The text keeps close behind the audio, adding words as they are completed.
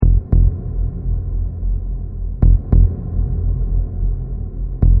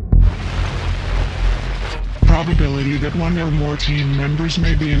probability that one or more team members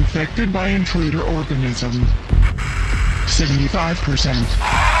may be infected by intruder organism. 75%.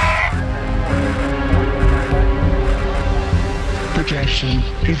 Projection: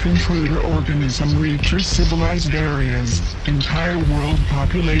 if intruder organism reaches civilized areas, entire world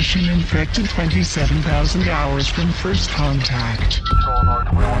population infected 27,000 hours from first contact.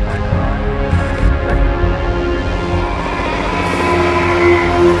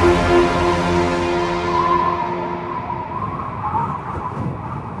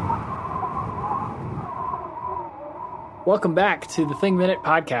 Welcome back to the Thing Minute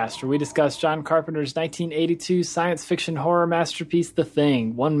podcast, where we discuss John Carpenter's 1982 science fiction horror masterpiece, The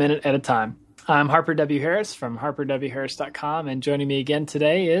Thing, 1 minute at a time. I'm Harper W. Harris from harperwharris.com, and joining me again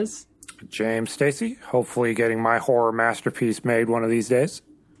today is... James Stacy, hopefully getting my horror masterpiece made one of these days.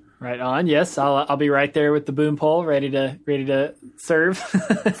 Right on, yes. I'll be right there with the boom pole, ready to serve.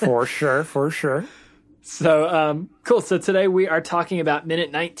 For sure. So, cool. So today we are talking about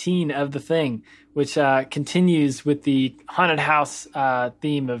minute 19 of The Thing, which continues with the haunted house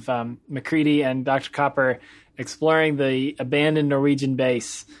theme of MacReady and Dr. Copper exploring the abandoned Norwegian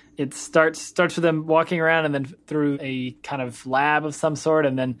base. It starts with them walking around and then through a kind of lab of some sort,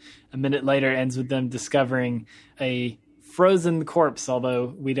 and then a minute later ends with them discovering a frozen corpse,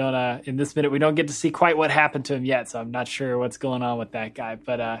 although we don't in this minute we don't get to see quite what happened to him yet, so I'm not sure what's going on with that guy.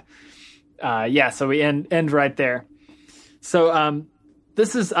 But so we end right there. So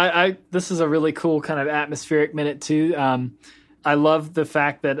this is a really cool kind of atmospheric minute too. I love the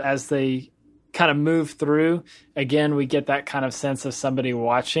fact that as they kind of move through, again, we get that kind of sense of somebody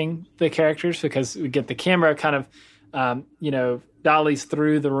watching the characters, because we get the camera kind of, dollies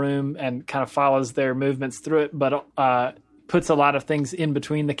through the room and kind of follows their movements through it, but puts a lot of things in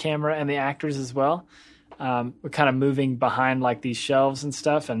between the camera and the actors as well. We're kind of moving behind like these shelves and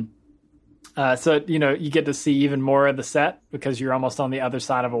stuff. And so, you get to see even more of the set because you're almost on the other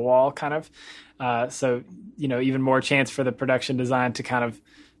side of a wall kind of. So, even more chance for the production design to kind of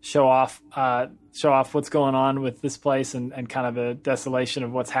show off what's going on with this place and kind of the desolation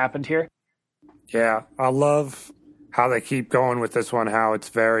of what's happened here. Yeah, I love how they keep going with this one, how it's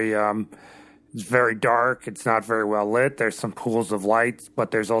very dark. It's not very well lit. There's some pools of light,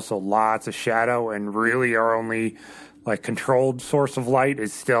 but there's also lots of shadow, and really our only like controlled source of light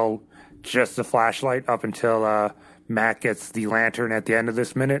is still just a flashlight up until Matt gets the lantern at the end of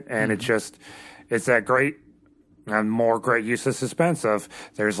this minute. And it's that great and more great use of suspense of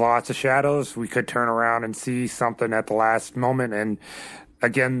there's lots of shadows. We could turn around and see something at the last moment. And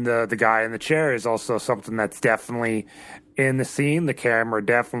again, the guy in the chair is also something that's definitely in the scene. The camera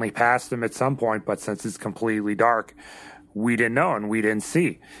definitely passed him at some point, but since it's completely dark, we didn't know and we didn't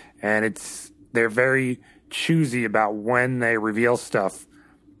see. And they're very choosy about when they reveal stuff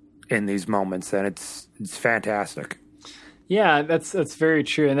in these moments, and it's fantastic. Yeah, that's very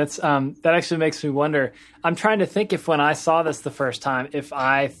true, and that's that actually makes me wonder. I'm trying to think if when I saw this the first time, if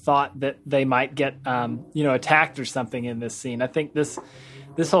I thought that they might get attacked or something in this scene. I think this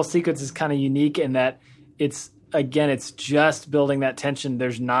whole sequence is kind of unique in that it's just building that tension.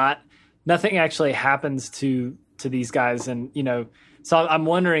 There's nothing actually happens to these guys, and so I'm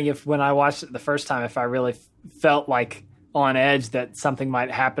wondering if when I watched it the first time, if I really felt like on edge that something might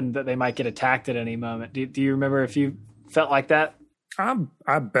happen, that they might get attacked at any moment. Do you remember if you felt like that?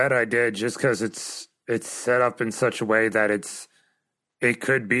 I bet I did, just because it's set up in such a way that it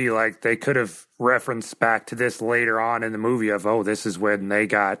could be like they could have referenced back to this later on in the movie of, oh, this is when they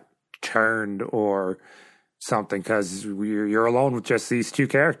got turned or something, because you're alone with just these two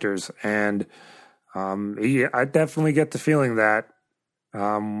characters. And I definitely get the feeling that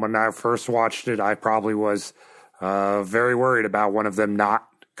when I first watched it, I probably was very worried about one of them not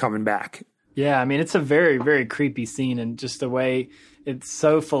coming back. Yeah, I mean, it's a very, very creepy scene, and just the way it's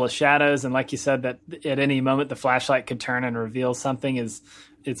so full of shadows. And like you said, that at any moment the flashlight could turn and reveal something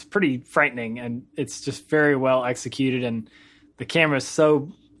it's pretty frightening, and it's just very well executed. And the camera is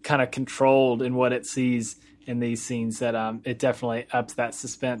so kind of controlled in what it sees in these scenes that it definitely ups that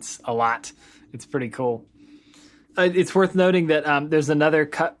suspense a lot. It's pretty cool. It's worth noting that there's another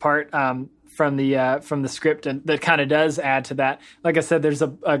cut part from the script, and that kind of does add to that. Like I said, there's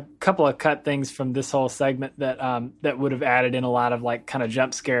a couple of cut things from this whole segment that would have added in a lot of like kind of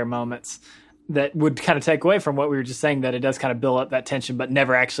jump scare moments that would kind of take away from what we were just saying, that it does kind of build up that tension, but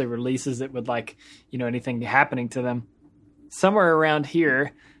never actually releases it with like, anything happening to them. Somewhere around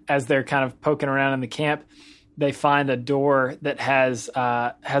here, as they're kind of poking around in the camp, they find a door that has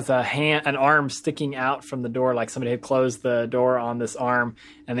an arm sticking out from the door, like somebody had closed the door on this arm,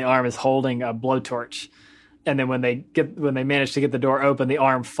 and the arm is holding a blowtorch. and then when they manage to get the door open, the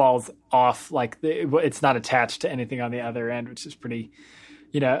arm falls off, like it's not attached to anything on the other end, which is pretty,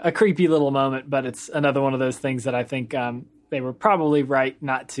 a creepy little moment. But it's another one of those things that I think they were probably right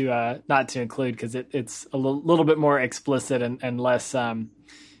not to include, because it's a little bit more explicit and less, kind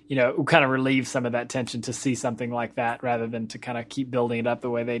of relieves some of that tension to see something like that rather than to kind of keep building it up the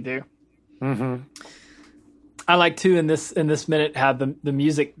way they do. Mm-hmm. I like too in this minute how the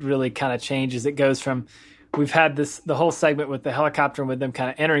music really kind of changes. It goes from, we've had the whole segment with the helicopter and with them kind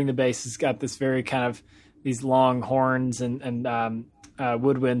of entering the base has got this very kind of these long horns and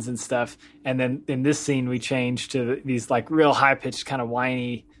woodwinds and stuff. And then in this scene, we change to these like real high pitched kind of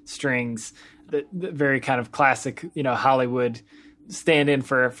whiny strings that very kind of classic, Hollywood stand in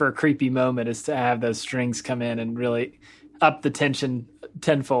for a creepy moment is to have those strings come in and really up the tension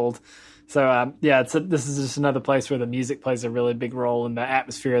tenfold. So, this is just another place where the music plays a really big role in the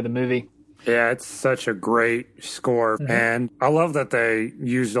atmosphere of the movie. Yeah, it's such a great score. Mm-hmm. And I love that they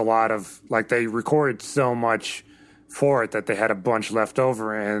used a lot of, like, they recorded so much for it that they had a bunch left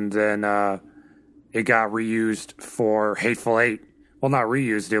over, and then it got reused for Hateful Eight. Well, not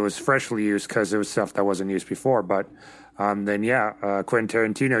reused, it was freshly used because it was stuff that wasn't used before. But Quentin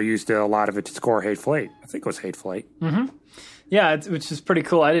Tarantino used a lot of it to score Hateful Eight. I think it was Hateful Eight. Mm-hmm. Yeah, which is pretty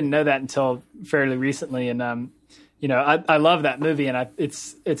cool. I didn't know that until fairly recently, and I love that movie, and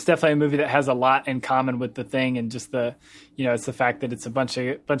it's definitely a movie that has a lot in common with The Thing, and just it's the fact that it's a bunch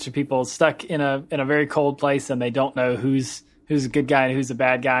of people stuck in a very cold place, and they don't know who's a good guy and who's a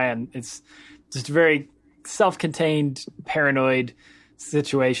bad guy, and it's just a very self-contained, paranoid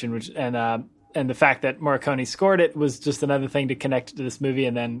situation. And the fact that Morricone scored it was just another thing to connect to this movie.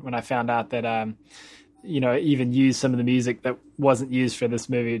 And then when I found out that even used some of the music that wasn't used for this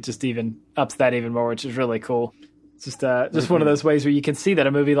movie, it just even ups that even more, which is really cool. It's just one of those ways where you can see that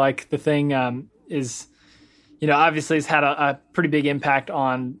a movie like The Thing is, obviously has had a pretty big impact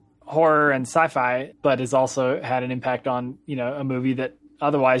on horror and sci-fi, but has also had an impact on, a movie that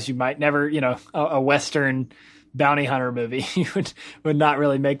otherwise you might never, a Western bounty hunter movie, you would not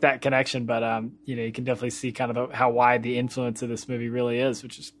really make that connection. But, you can definitely see kind of how wide the influence of this movie really is,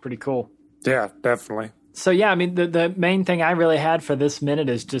 which is pretty cool. Yeah, definitely. So, yeah, I mean, the main thing I really had for this minute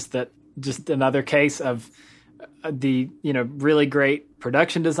is just another case of the, really great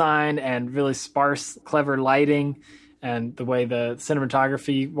production design and really sparse, clever lighting, and the way the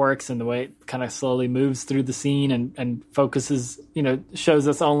cinematography works and the way it kind of slowly moves through the scene and focuses, shows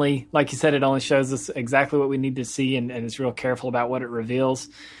us only, like you said, it only shows us exactly what we need to see, and is real careful about what it reveals.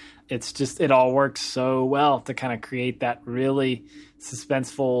 It's just, it all works so well to kind of create that really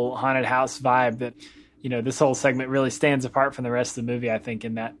suspenseful haunted house vibe that, this whole segment really stands apart from the rest of the movie, I think,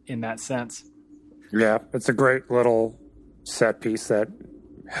 in that sense. Yeah, it's a great little set piece that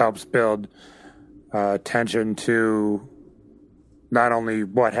helps build tension to not only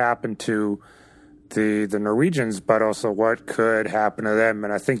what happened to the Norwegians, but also what could happen to them.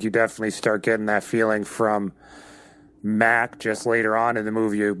 And I think you definitely start getting that feeling from Mac just later on in the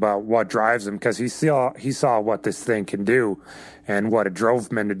movie about what drives him, because he saw what this thing can do and what it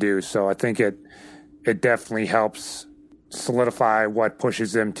drove men to do. So I think it definitely helps solidify what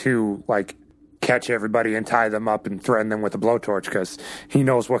pushes him to, like, catch everybody and tie them up and threaten them with a blowtorch, because he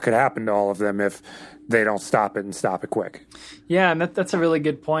knows what could happen to all of them if they don't stop it and stop it quick. Yeah, and that's a really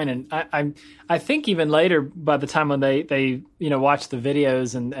good point. And I think even later, by the time when they watch the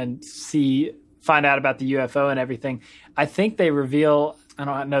videos and find out about the UFO and everything, I think they reveal, I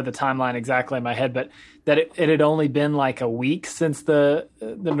don't know the timeline exactly in my head, but that it had only been like a week since the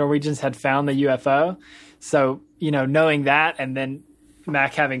Norwegians had found the UFO. So, knowing that, and then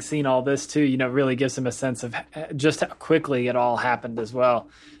Mac having seen all this too, really gives him a sense of just how quickly it all happened as well,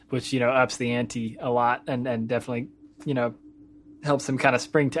 which, ups the ante a lot and definitely, helps him kind of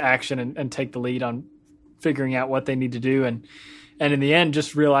spring to action and take the lead on figuring out what they need to do. And in the end,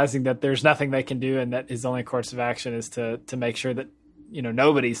 just realizing that there's nothing they can do, and that his only course of action is to make sure that,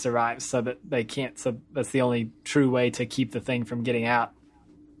 nobody survives, so that they can't. So that's the only true way to keep the thing from getting out.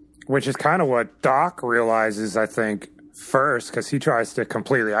 Which is kind of what Doc realizes, I think, first, because he tries to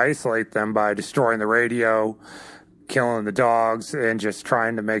completely isolate them by destroying the radio, killing the dogs, and just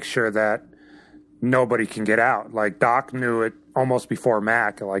trying to make sure that nobody can get out. Like, Doc knew it almost before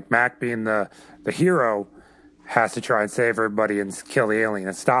Mac. Like, Mac being the hero has to try and save everybody and kill the alien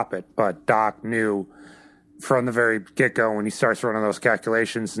and stop it. But Doc knew from the very get-go, when he starts running those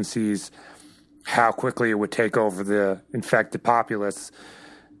calculations and sees how quickly it would take over the infected populace,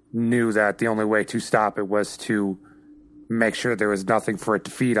 knew that the only way to stop it was to make sure there was nothing for it to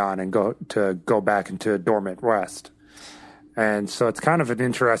feed on and go back into dormant rest. And so it's kind of an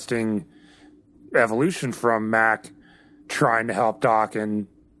interesting evolution from Mac trying to help Doc and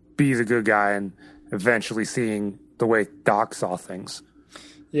be the good guy and eventually seeing the way Doc saw things.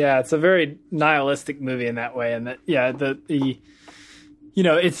 Yeah, it's a very nihilistic movie in that way. And that, yeah,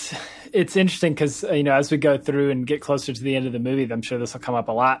 it's interesting because, as we go through and get closer to the end of the movie, I'm sure this will come up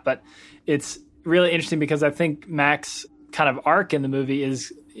a lot, but it's really interesting because I think Mac's kind of arc in the movie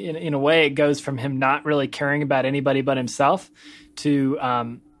is, in a way, it goes from him not really caring about anybody but himself to,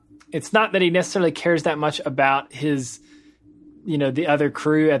 it's not that he necessarily cares that much about his, the other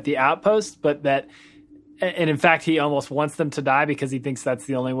crew at the outpost, but that, and in fact, he almost wants them to die because he thinks that's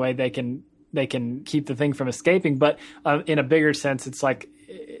the only way they can keep the thing from escaping. But in a bigger sense, it's like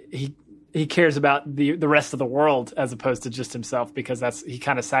he cares about the rest of the world as opposed to just himself, because he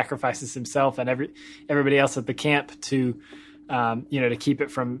kind of sacrifices himself and everybody else at the camp to to keep it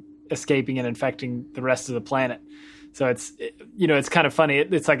from escaping and infecting the rest of the planet. So it's kind of funny.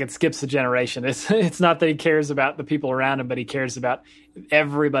 It's like it skips a generation. It's not that he cares about the people around him, but he cares about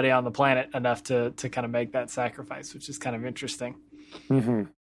everybody on the planet enough to kind of make that sacrifice, which is kind of interesting. Mm-hmm.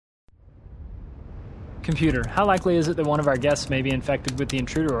 Computer, how likely is it that one of our guests may be infected with the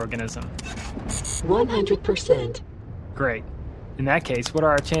intruder organism? 100%. Great. In that case, what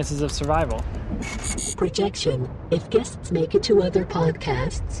are our chances of survival? Projection. If guests make it to other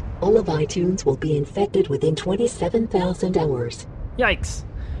podcasts, all of iTunes will be infected within 27,000 hours. Yikes.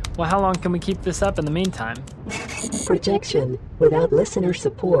 Well, how long can we keep this up in the meantime? Projection. Without listener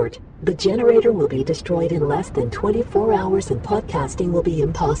support, the generator will be destroyed in less than 24 hours and podcasting will be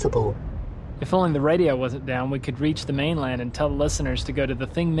impossible. If only the radio wasn't down, we could reach the mainland and tell the listeners to go to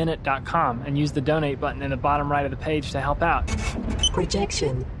thethingminute.com and use the donate button in the bottom right of the page to help out.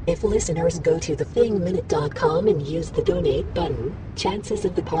 Projection. If listeners go to thethingminute.com and use the donate button, chances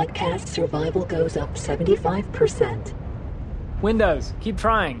of the podcast survival goes up 75%. Windows, keep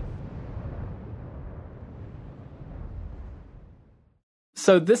trying.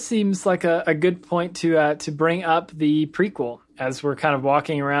 So this seems like a good point to bring up the prequel as we're kind of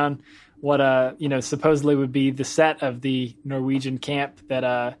walking around what supposedly would be the set of the Norwegian camp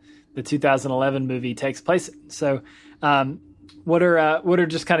that the 2011 movie takes place in. So, what are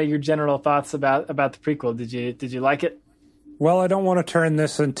just kind of your general thoughts about the prequel? Did you like it? Well, I don't want to turn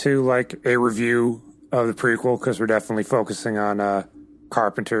this into like a review of the prequel because we're definitely focusing on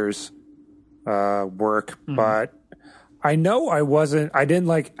Carpenter's work, but I know I didn't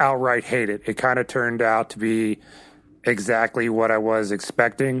like outright hate it. It kind of turned out to be exactly what I was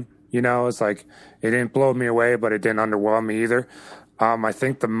expecting. It's like it didn't blow me away, but it didn't underwhelm me either. I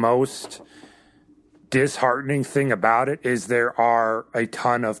think the most disheartening thing about it is there are a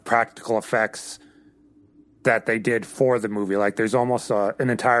ton of practical effects that they did for the movie. Like there's almost an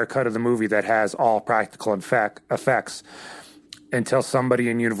entire cut of the movie that has all practical effects until somebody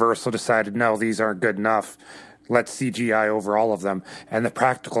in Universal decided, no, these aren't good enough. Let's CGI over all of them. And the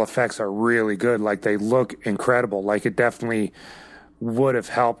practical effects are really good. Like they look incredible. Like it definitely would have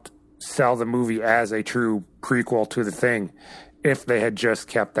helped sell the movie as a true prequel to The Thing if they had just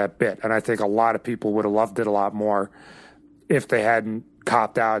kept that bit. And I think a lot of people would have loved it a lot more if they hadn't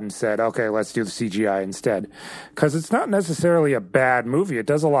copped out and said, okay, let's do the CGI instead. Because it's not necessarily a bad movie. It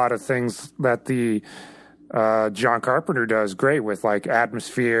does a lot of things that the John Carpenter does great with, like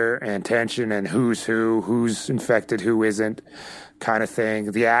atmosphere and tension and who's infected, who isn't, kind of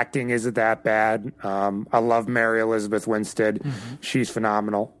thing. The acting isn't that bad. I love Mary Elizabeth Winstead. Mm-hmm. She's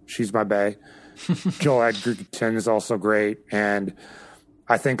phenomenal. She's my bae. Joel Edgerton is also great. And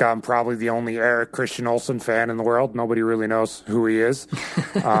I think I'm probably the only Eric Christian Olsen fan in the world. Nobody really knows who he is.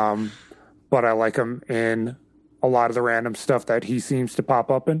 But I like him in a lot of the random stuff that he seems to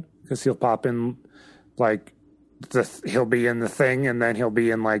pop up in, because he'll pop in like he'll be in The Thing, and then he'll be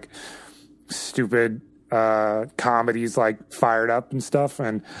in like stupid comedies like Fired Up and stuff.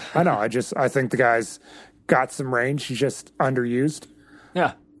 And I know, I think the guy's got some range. He's just underused.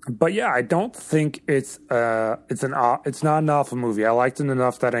 Yeah. But yeah, I don't think it's not an awful movie. I liked it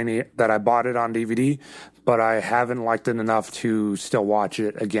enough that I bought it on DVD, but I haven't liked it enough to still watch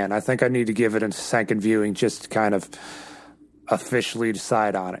it again. I think I need to give it a second viewing just to kind of officially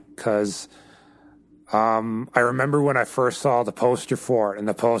decide on it, because I remember when I first saw the poster for it, and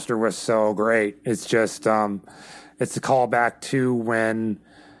the poster was so great. It's just it's a callback to when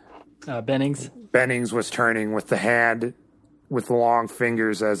Bennings was turning with the hand with the long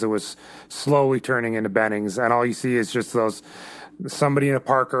fingers as it was slowly turning into Bennings, and all you see is just somebody in a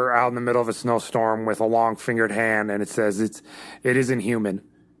Parker out in the middle of a snowstorm with a long fingered hand, and it says it isn't human,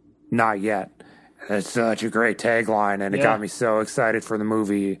 not yet. And it's such a great tagline, and it got me so excited for the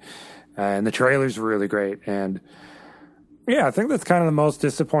movie. And the trailers were really great. And Yeah, I think that's kind of the most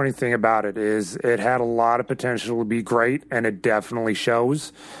disappointing thing about it is it had a lot of potential to be great, and it definitely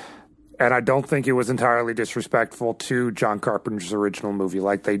shows. And I don't think it was entirely disrespectful to John Carpenter's original movie.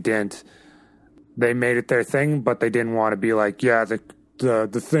 Like, they made it their thing, but they didn't want to be like, yeah,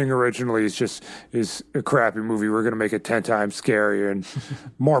 the thing originally is a crappy movie. We're going to make it 10 times scarier and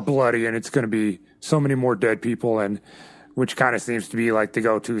more bloody, and it's going to be so many more dead people, and which kind of seems to be like the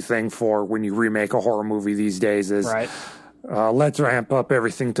go-to thing for when you remake a horror movie these days is, right. Let's ramp up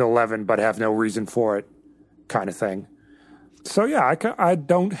everything to 11, but have no reason for it kind of thing. So, yeah, I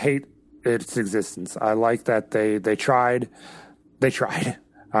don't hate its existence. I like that they tried. They tried.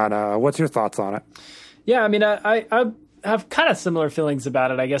 And what's your thoughts on it? Yeah, I mean, I have kind of similar feelings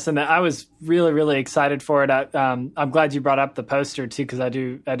about it, I guess, and I was really, really excited for it. I'm glad you brought up the poster too, because I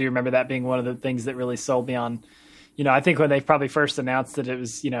do remember that being one of the things that really sold me on. I think when they probably first announced that it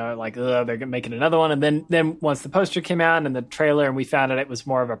was, like, they're making another one, and then once the poster came out and the trailer, and we found out it was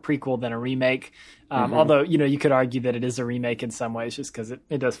more of a prequel than a remake. Although you could argue that it is a remake in some ways, just because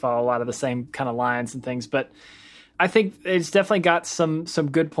it does follow a lot of the same kind of lines and things, but I think it's definitely got some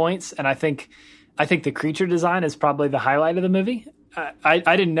good points, and I think the creature design is probably the highlight of the movie. I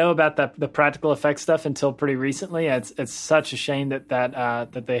didn't know about the practical effects stuff until pretty recently. It's such a shame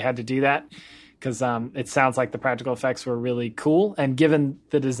that they had to do that, because it sounds like the practical effects were really cool. And given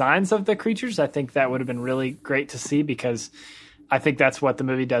the designs of the creatures, I think that would have been really great to see, because I think that's what the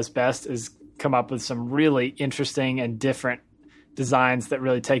movie does best, is come up with some really interesting and different designs that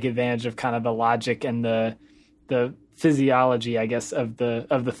really take advantage of kind of the logic and the physiology, I guess, of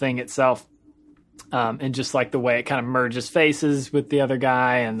the thing itself. And just like the way it kind of merges faces with the other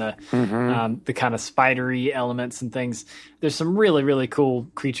guy, and the kind of spidery elements and things. There's some really, really cool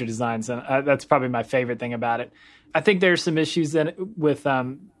creature designs, and that's probably my favorite thing about it. I think there's some issues in it with,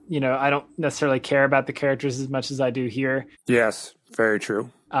 I don't necessarily care about the characters as much as I do here. Yes, very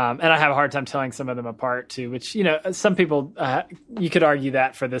true. And I have a hard time telling some of them apart too, which, some people, you could argue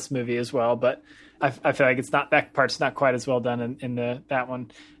that for this movie as well, but I feel like that part's not quite as well done in that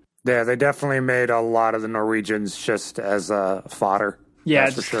one. Yeah, they definitely made a lot of the Norwegians just as fodder. Yeah,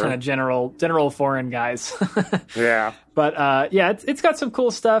 just kind of general foreign guys. Yeah. But it's got some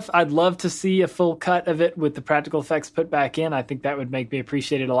cool stuff. I'd love to see a full cut of it with the practical effects put back in. I think that would make me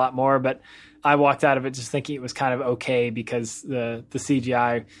appreciate it a lot more. But I walked out of it just thinking it was kind of okay, because the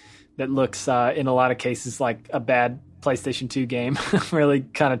CGI that looks in a lot of cases like a bad PlayStation 2 game really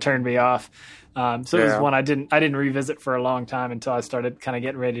kind of turned me off. So it was one I didn't revisit for a long time until I started kind of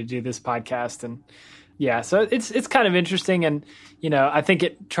getting ready to do this podcast. And yeah, so it's kind of interesting. And, I think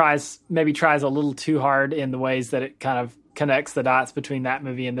it tries a little too hard in the ways that it kind of connects the dots between that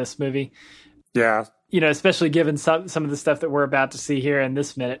movie and this movie. Yeah. Especially given some of the stuff that we're about to see here in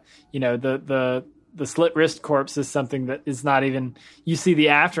this minute, the slit wrist corpse is something that is not even, you see the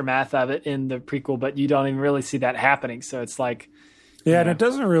aftermath of it in the prequel, but you don't even really see that happening. So it's like, yeah, and it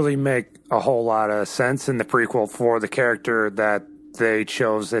doesn't really make a whole lot of sense in the prequel for the character that they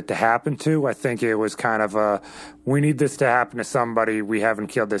chose it to happen to. I think it was kind of we need this to happen to somebody. We haven't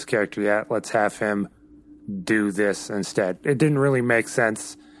killed this character yet. Let's have him do this instead. It didn't really make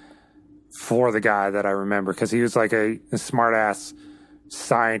sense for the guy that I remember, because he was like a smart-ass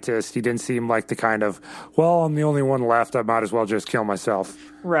scientist. He didn't seem like the kind of, well, I'm the only one left, I might as well just kill myself.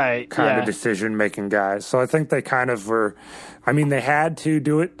 Right. Kind of decision-making guys. So I think they kind of were, they had to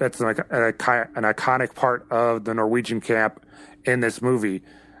do it. That's like an iconic part of the Norwegian camp in this movie.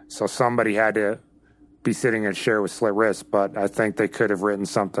 So somebody had to be sitting in a chair with slit wrists, but I think they could have written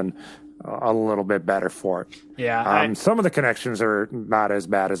something a little bit better for it. Yeah. Some of the connections are not as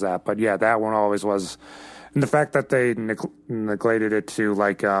bad as that, but yeah, that one always was. And the fact that they neglected it to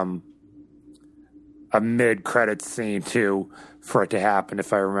like a mid-credits scene too for it to happen,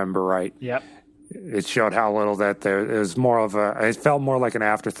 if I remember right. Yep. It showed how little that there. It was more of it felt more like an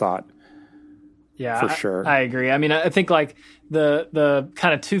afterthought. Yeah, for sure. I agree. I think like the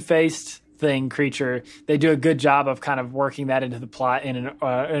kind of two-faced creature, they do a good job of kind of working that into the plot in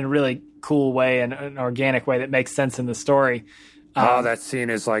a really cool way and an organic way that makes sense in the story. That scene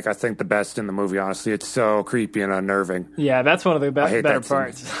is like, I think, the best in the movie, honestly. It's so creepy and unnerving. Yeah, that's one of the better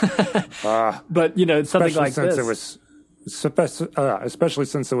parts. But, it's something like this. Especially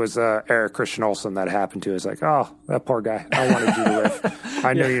since it was Eric Christian Olsen that happened to. It's like, oh, that poor guy. I wanted you to live.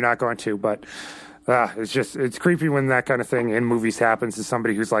 I know you're not going to, but it's creepy when that kind of thing in movies happens to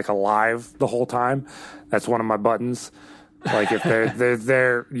somebody who's like alive the whole time. That's one of my buttons. Like if they're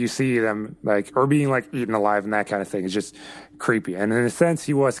there, you see them like, or being like eaten alive and that kind of thing is just creepy. And in a sense,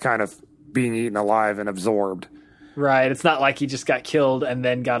 he was kind of being eaten alive and absorbed Right. It's not like he just got killed and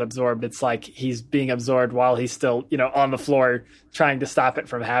then got absorbed. It's like he's being absorbed while he's still, on the floor trying to stop it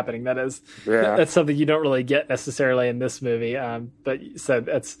from happening. That's something you don't really get necessarily in this movie. But so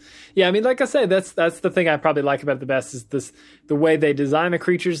that's, like I say, that's the thing I probably like about it the best is the way they design the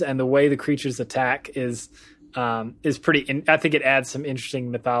creatures and the way the creatures attack is pretty, I think it adds some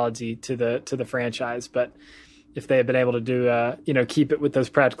interesting mythology to the franchise, but if they had been able to do, keep it with those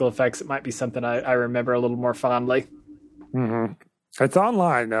practical effects, it might be something I remember a little more fondly. Mm-hmm. It's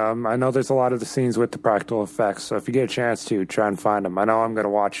online. I know there's a lot of the scenes with the practical effects, so if you get a chance to try and find them. I know I'm going to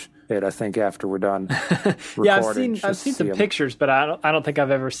watch it, I think, after we're done recording. I've seen some pictures, but I don't think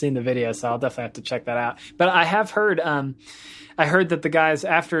I've ever seen the video, so I'll definitely have to check that out. But I have heard, I heard that the guys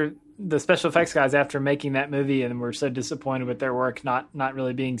the special effects guys, after making that movie and were so disappointed with their work not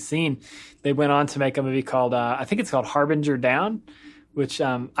really being seen, they went on to make a movie called I think it's called Harbinger Down, which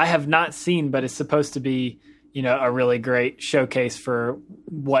I have not seen, but it's supposed to be a really great showcase for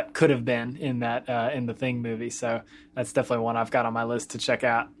what could have been in that in the Thing movie. So that's definitely one I've got on my list to check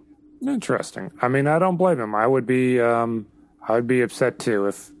out. Interesting. I mean, I don't blame him. I would be upset too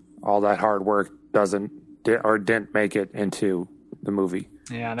if all that hard work didn't make it into the movie.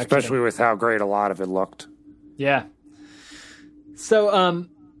 Yeah, no especially kidding. With how great a lot of it looked. Yeah. So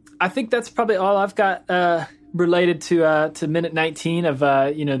I think that's probably all I've got related to minute 19 of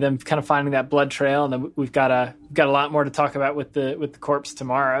them kind of finding that blood trail, and then we've got a lot more to talk about with the corpse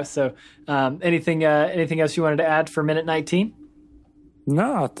tomorrow. So anything else you wanted to add for minute 19?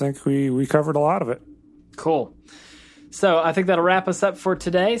 No, I think we covered a lot of it. Cool. So I think that'll wrap us up for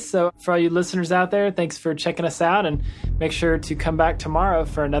today. So for all you listeners out there, thanks for checking us out, and make sure to come back tomorrow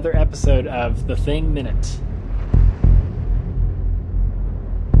for another episode of The Thing Minute.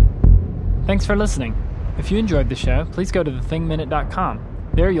 Thanks for listening. If you enjoyed the show, please go to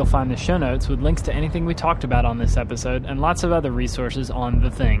thethingminute.com. There you'll find the show notes with links to anything we talked about on this episode and lots of other resources on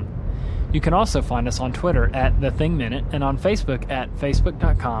The Thing. You can also find us on Twitter at The Thing Minute and on Facebook at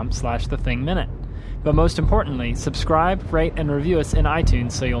facebook.com/thethingminute. But most importantly, subscribe, rate, and review us in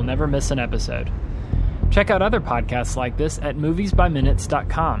iTunes so you'll never miss an episode. Check out other podcasts like this at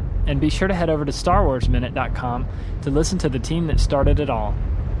moviesbyminutes.com, and be sure to head over to starwarsminute.com to listen to the team that started it all.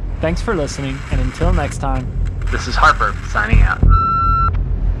 Thanks for listening, and until next time, this is Harper signing out.